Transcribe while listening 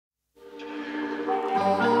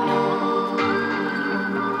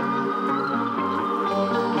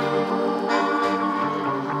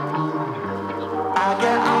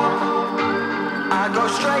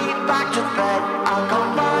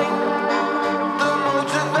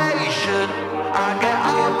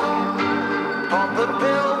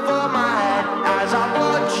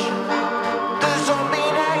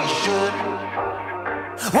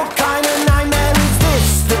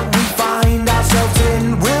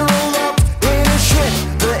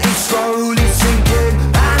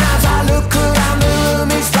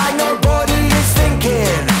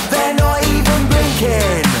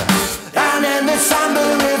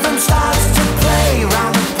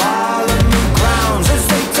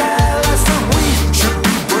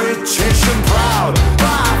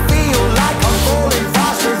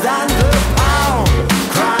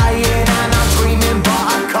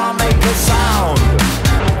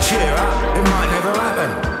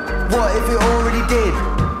What if it already did?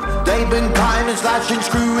 They've been cutting and slashing,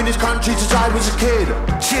 screwing his country since I was a kid.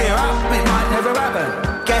 Cheer up, it might never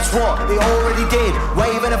happen. Guess what? It already did.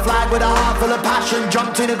 Waving a flag with a heart full of passion,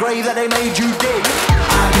 jumped in a grave that they made you dig.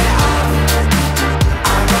 I get up,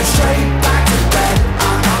 I go straight back to bed.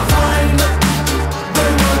 I can't find the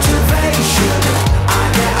motivation. I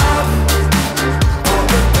get up, pop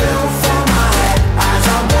a pill for my head as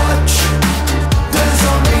I watch the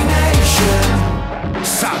zombie nation.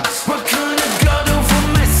 Suggs, what kind of god-awful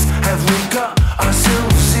mess have we got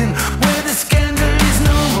ourselves in, where the scandal is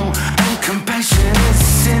normal and compassion is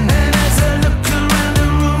sin? And as I look around the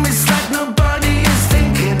room, it's like nobody is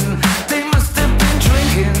thinking. They must have been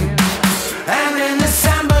drinking. And then the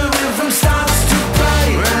samba rhythm starts to play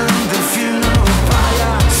round the funeral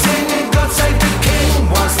pyre, singing God Save the King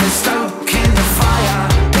whilst they're stoking the fire.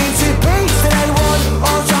 Is it peace that they want,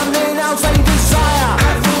 or something else they desire?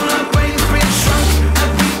 Have all our brains been shrunk?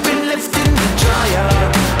 Have we been left in the dryer?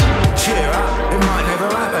 Cheer up, it might never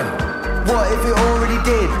happen. What if it already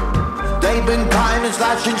did? They've been cutting and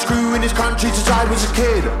slashing, screwing his country since I was a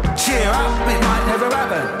kid. Cheer up, it might never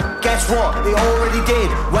happen. Guess what? It already did.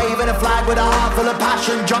 Waving a flag with a heart full of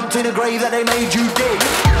passion, jumped in a grave that they made you dig.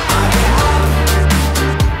 I get up,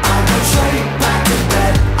 I go straight back to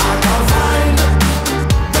bed. I can't find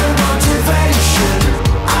the motivation.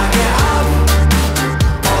 I get up,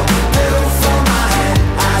 pop a pill for my head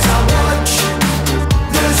as I watch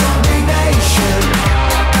the zombie nation.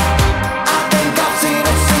 I think I've seen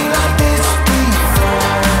a scene like this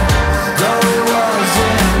before, though it was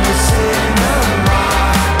in the cinema.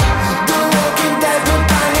 The Walking Dead were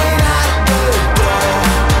banging at the door,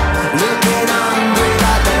 looking hungry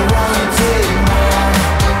like they wanted more.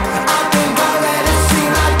 I think I read a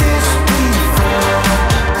scene like this before.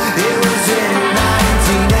 It was in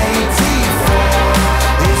 1984.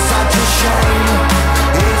 It's such a shame,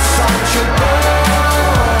 it's such a bore.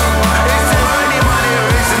 Is there anyone who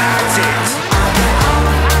isn't at it? I get up,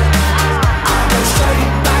 I go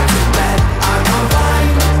straight back to bed. I can't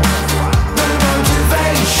find the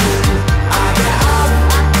motivation. I get up,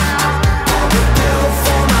 pop a pill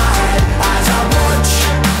for my head as I watch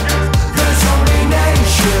the zombie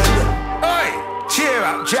nation. Oi, cheer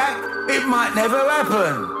up, Jack. It might never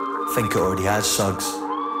happen. Think it already has, Suggs.